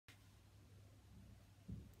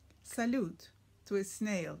Salute to a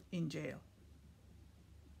snail in jail.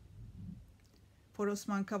 For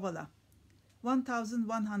Osman Kavala,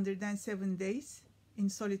 1107 days in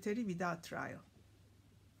solitary without trial.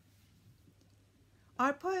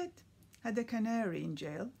 Our poet had a canary in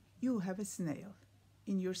jail, you have a snail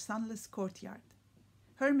in your sunless courtyard.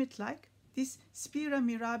 Hermit-like, this spira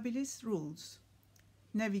mirabilis rules,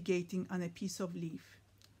 navigating on a piece of leaf,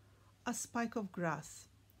 a spike of grass,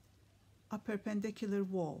 a perpendicular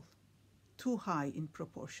wall, too high in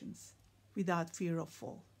proportions, without fear of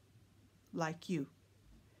fall. Like you,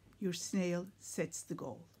 your snail sets the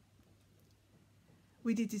goal.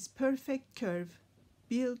 With its perfect curve,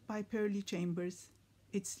 built by pearly chambers,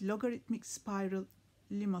 its logarithmic spiral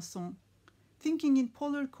limaçon, thinking in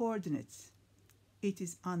polar coordinates, it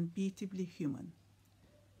is unbeatably human.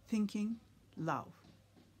 Thinking love,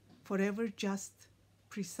 forever just,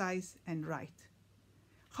 precise and right.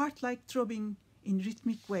 Heart-like throbbing in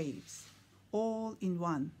rhythmic waves, all in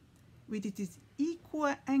one, with its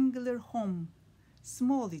equa-angular home,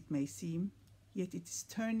 small it may seem, yet its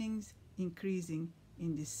turnings increasing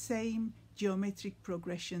in the same geometric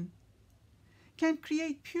progression, can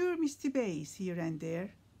create pure misty bays here and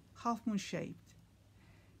there, half-moon-shaped,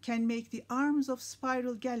 can make the arms of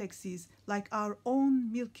spiral galaxies like our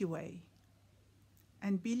own Milky Way,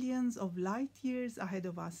 and billions of light years ahead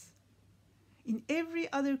of us. In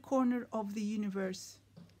every other corner of the universe,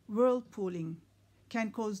 whirlpooling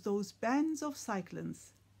can cause those bands of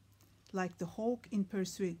cyclones, like the hawk in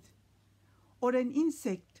pursuit, or an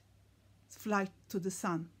insect flight to the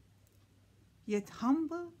sun, yet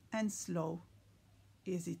humble and slow,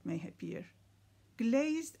 as it may appear,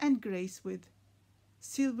 glazed and graced with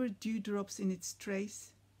silver dewdrops in its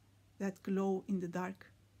trace that glow in the dark,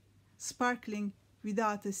 sparkling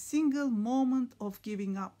without a single moment of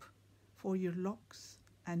giving up for your locks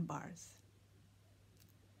and bars.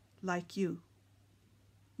 Like you,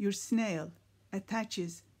 your snail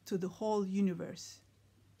attaches to the whole universe.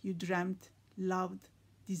 You dreamt, loved,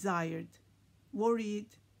 desired, worried,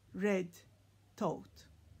 read, thought,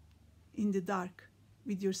 in the dark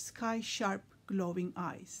with your sky-sharp glowing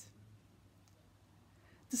eyes.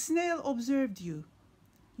 The snail observed you,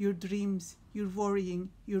 your dreams, your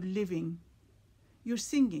worrying, your living, your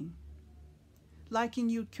singing, liking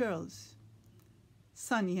your curls,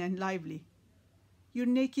 sunny and lively, your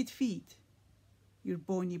naked feet, your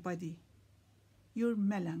bony body, your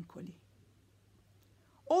melancholy.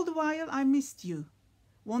 All the while I missed you,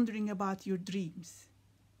 wondering about your dreams,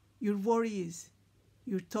 your worries,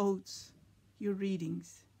 your thoughts, your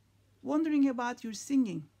readings, wondering about your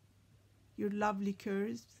singing, your lovely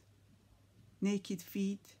curves, naked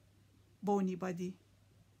feet, bony body,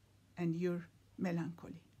 and your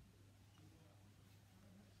melancholy.